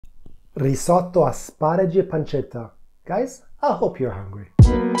Risotto, asparagi e pancetta. Guys, I hope you're hungry.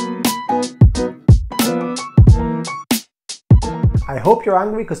 I hope you're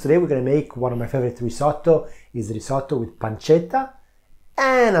hungry because today we're going to make one of my favorite risotto. Is risotto with pancetta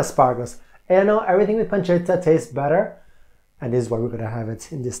and asparagus. And I know everything with pancetta tastes better, and this is why we're going to have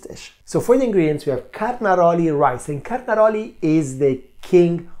it in this dish. So for the ingredients, we have Carnaroli rice, and Carnaroli is the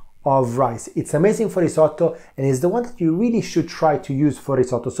king of rice. It's amazing for risotto, and it's the one that you really should try to use for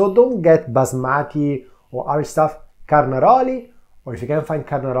risotto. So don't get basmati or other stuff. Carnaroli, or if you can't find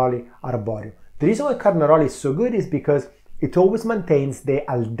Carnaroli, arborio. The reason why Carnaroli is so good is because it always maintains the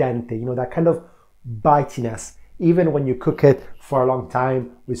al dente, you know, that kind of bitiness. Even when you cook it for a long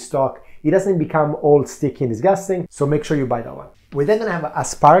time with stock, it doesn't become all sticky and disgusting. So make sure you buy that one. We're then gonna have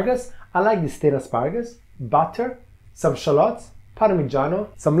asparagus. I like this thin asparagus, butter, some shallots, Parmigiano,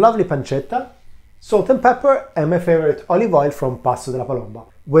 some lovely pancetta, salt and pepper, and my favorite, olive oil from Passo della Palomba.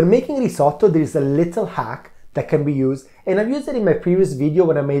 When making risotto, there is a little hack that can be used, and I've used it in my previous video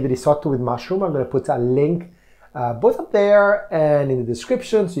when I made risotto with mushroom. I'm going to put a link both up there and in the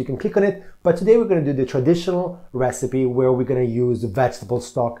description so you can click on it. But today we're going to do the traditional recipe where we're going to use vegetable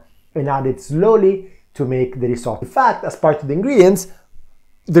stock and add it slowly to make the risotto. In fact, as part of the ingredients,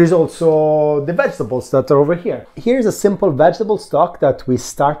 there is also the vegetables that are over here. Here's a simple vegetable stock that we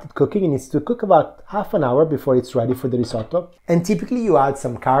started cooking. It needs to cook about half an hour before it's ready for the risotto. And typically you add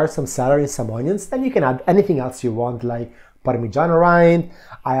some carrots, some celery, some onions. Then you can add anything else you want, like Parmigiano rind.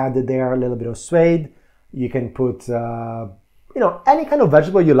 I added there a little bit of suede. You can put, any kind of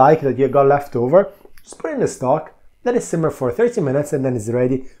vegetable you like that you got left over. Just put it in the stock. Let it simmer for 30 minutes and then it's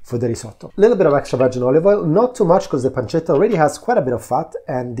ready for the risotto. A little bit of extra virgin olive oil, not too much because the pancetta already has quite a bit of fat,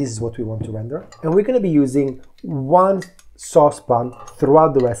 and this is what we want to render. And we're going to be using one saucepan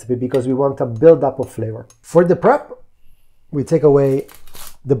throughout the recipe because we want a build-up of flavor. For the prep, we take away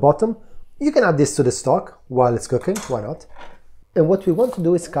the bottom. You can add this to the stock while it's cooking, why not? And what we want to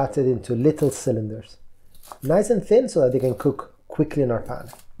do is cut it into little cylinders, nice and thin so that they can cook quickly in our pan.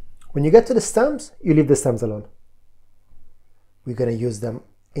 When you get to the stems, you leave the stems alone. We're going to use them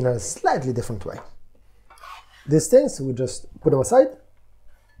in a slightly different way. These things, we just put them aside.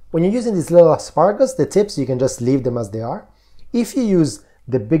 When you're using these little asparagus, the tips, you can just leave them as they are. If you use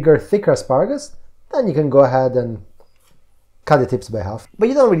the bigger, thicker asparagus, then you can go ahead and cut the tips by half. But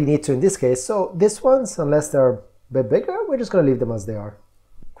you don't really need to in this case. So these ones, unless they're a bit bigger, we're just going to leave them as they are.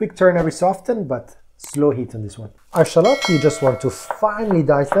 Quick turn every so often, but slow heat on this one. Our shallots, you just want to finely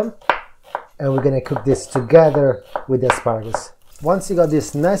dice them. And we're going to cook this together with the asparagus. Once you got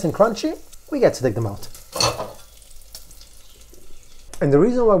this nice and crunchy, we get to take them out. And the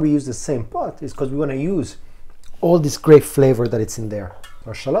reason why we use the same pot is because we want to use all this great flavor that it's in there.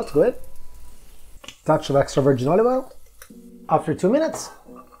 Our shallots, go ahead. Touch of extra virgin olive oil. After 2 minutes,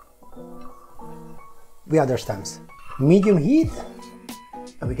 we add our stems. Medium heat,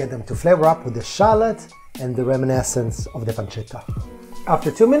 and we get them to flavor up with the shallot and the reminiscence of the pancetta.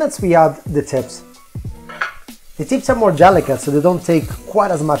 After 2 minutes, we add the tips. The tips are more delicate, so they don't take quite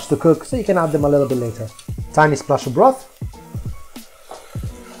as much to cook, so you can add them a little bit later. Tiny splash of broth.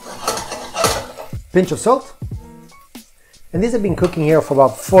 Pinch of salt. And these have been cooking here for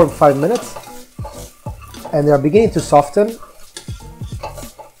about 4 or 5 minutes. And they are beginning to soften.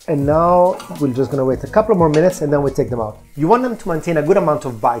 And now we're just gonna wait a couple more minutes and then we take them out. You want them to maintain a good amount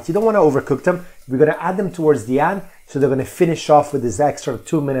of bite. You don't wanna overcook them. We're gonna add them towards the end, so they're gonna finish off with this extra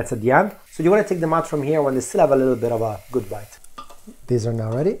 2 minutes at the end. So you wanna take them out from here when they still have a little bit of a good bite. These are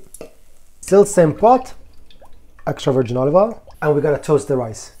now ready. Still same pot, extra virgin olive oil, and we gotta toast the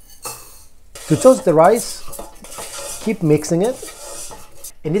rice. To toast the rice, keep mixing it.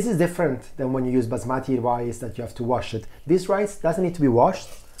 And this is different than when you use basmati rice that you have to wash it. This rice doesn't need to be washed,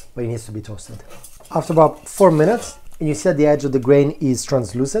 but it needs to be toasted. After about 4 minutes, and you see that the edge of the grain is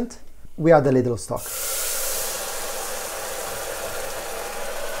translucent, we add a little stock.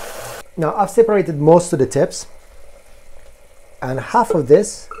 Now I've separated most of the tips, and half of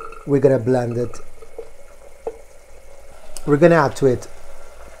this, we're gonna blend it. We're gonna add to it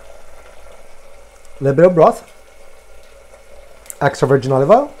a little bit of broth, extra virgin olive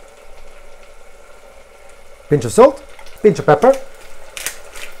oil, pinch of salt, pinch of pepper,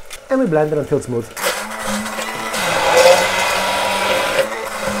 and we blend it until it's smooth.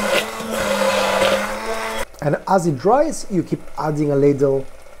 And as it dries, you keep adding a ladle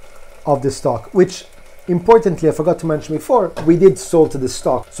of the stock, which importantly, I forgot to mention before, we did salt the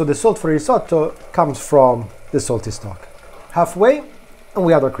stock. So the salt for risotto comes from the salty stock. Halfway, and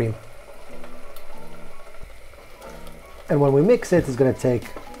we add our cream. And when we mix it, it's going to take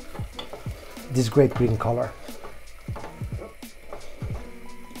this great green color.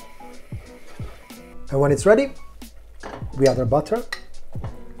 And when it's ready, we add our butter,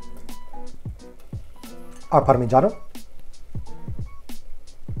 our Parmigiano,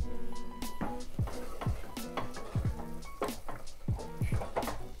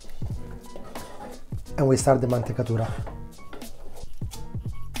 and we start the mantecatura.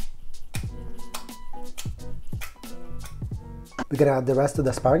 We're gonna add the rest of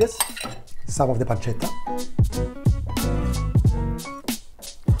the asparagus, some of the pancetta,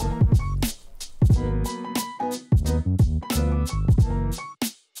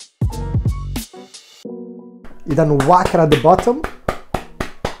 you then whack it at the bottom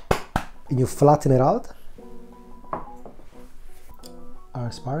and you flatten it out. Our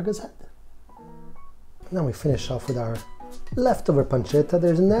asparagus head. And then we finish off with our leftover pancetta.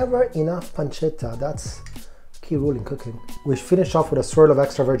 There's never enough pancetta. That's a key rule in cooking. We finish off with a swirl of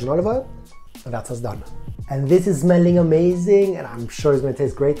extra virgin olive oil, and that's us done. And this is smelling amazing, and I'm sure it's gonna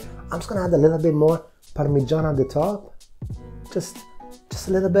taste great. I'm just gonna add a little bit more Parmigiano at the top. Just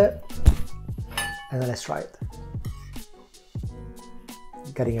a little bit. And then let's try it.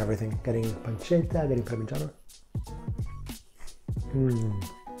 Getting everything, getting pancetta, getting Parmigiano.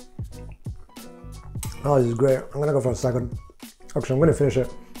 Oh, this is great. I'm gonna go for a second. Actually, I'm gonna finish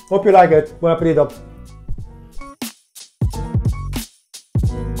it. Hope you like it. Buon appetito.